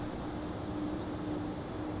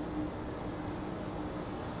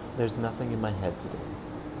There's nothing in my head today.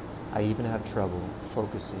 I even have trouble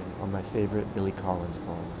focusing on my favorite Billy Collins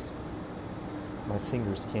poems. My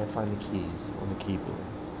fingers can't find the keys on the keyboard.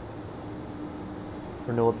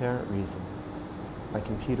 For no apparent reason, my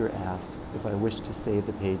computer asks if I wish to save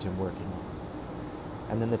the page I'm working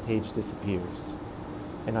on, and then the page disappears,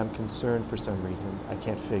 and I'm concerned for some reason I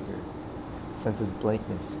can't figure, since its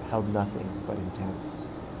blankness held nothing but intent.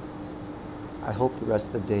 I hope the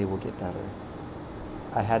rest of the day will get better.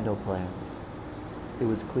 I had no plans. It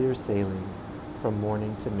was clear sailing from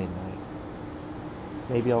morning to midnight.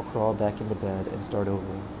 Maybe I'll crawl back into bed and start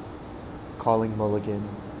over, calling Mulligan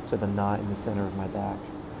to the knot in the center of my back,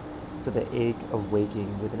 to the ache of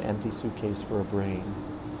waking with an empty suitcase for a brain,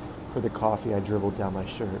 for the coffee I dribbled down my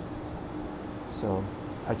shirt. So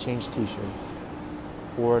I change t-shirts,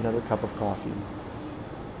 pour another cup of coffee.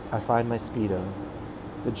 I find my Speedo,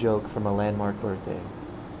 the joke from a landmark birthday.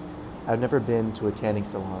 I've never been to a tanning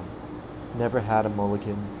salon, never had a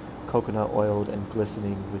mulligan, coconut oiled and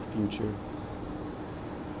glistening with future.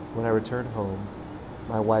 When I return home,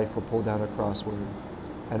 my wife will pull down a crossword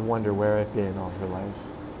and wonder where I've been all her life.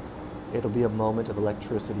 It'll be a moment of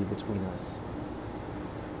electricity between us.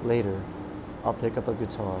 Later, I'll pick up a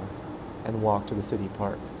guitar and walk to the city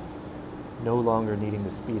park. No longer needing the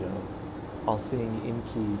Speedo, I'll sing in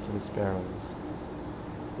key to the sparrows.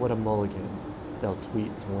 What a mulligan, they'll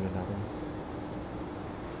tweet to one another.